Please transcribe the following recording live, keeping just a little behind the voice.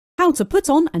How to put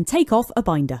on and take off a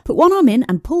binder. Put one arm in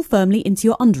and pull firmly into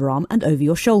your underarm and over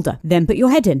your shoulder. Then put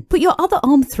your head in. Put your other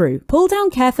arm through. Pull down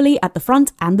carefully at the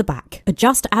front and the back.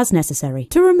 Adjust as necessary.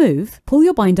 To remove, pull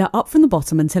your binder up from the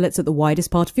bottom until it's at the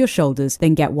widest part of your shoulders,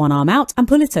 then get one arm out and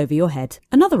pull it over your head.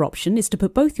 Another option is to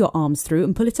put both your arms through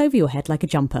and pull it over your head like a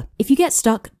jumper. If you get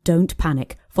stuck, don't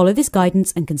panic. Follow this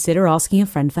guidance and consider asking a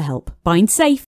friend for help. Bind safe.